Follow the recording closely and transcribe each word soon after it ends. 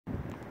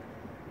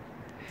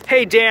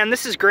Hey Dan,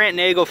 this is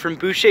Grant.nagel from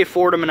Boucher,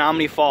 Florida,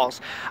 Menomonee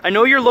Falls. I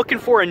know you're looking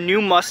for a new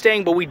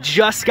Mustang, but we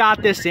just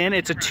got this in.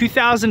 It's a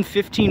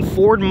 2015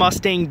 Ford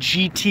Mustang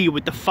GT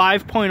with the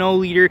 5.0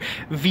 liter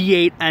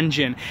V8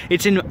 engine.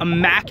 It's in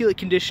immaculate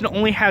condition,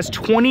 only has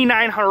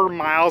 2,900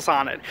 miles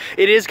on it.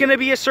 It is gonna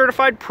be a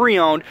certified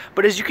pre-owned,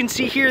 but as you can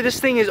see here, this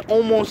thing is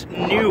almost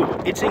new.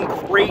 It's in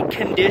great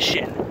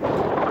condition.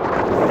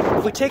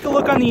 If we take a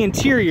look on the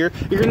interior,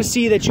 you're gonna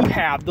see that you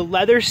have the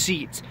leather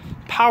seats,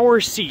 power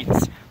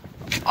seats,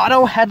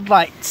 auto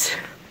headlights.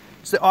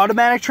 It's the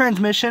automatic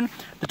transmission,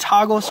 the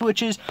toggle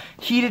switches,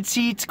 heated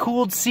seats,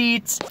 cooled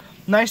seats,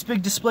 nice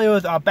big display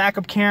with a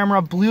backup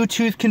camera,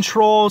 Bluetooth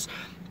controls,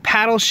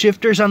 paddle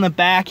shifters on the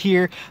back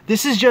here.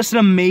 This is just an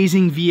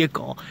amazing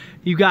vehicle.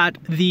 You got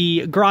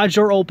the garage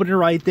door opener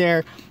right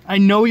there. I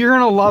know you're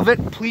gonna love it.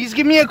 Please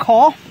give me a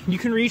call. You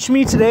can reach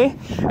me today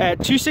at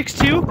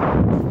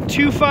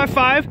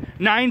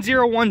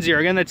 262-255-9010.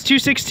 Again, that's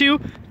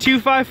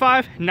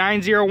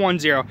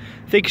 262-255-9010.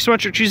 Thank you so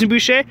much for choosing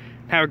Boucher.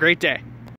 Have a great day.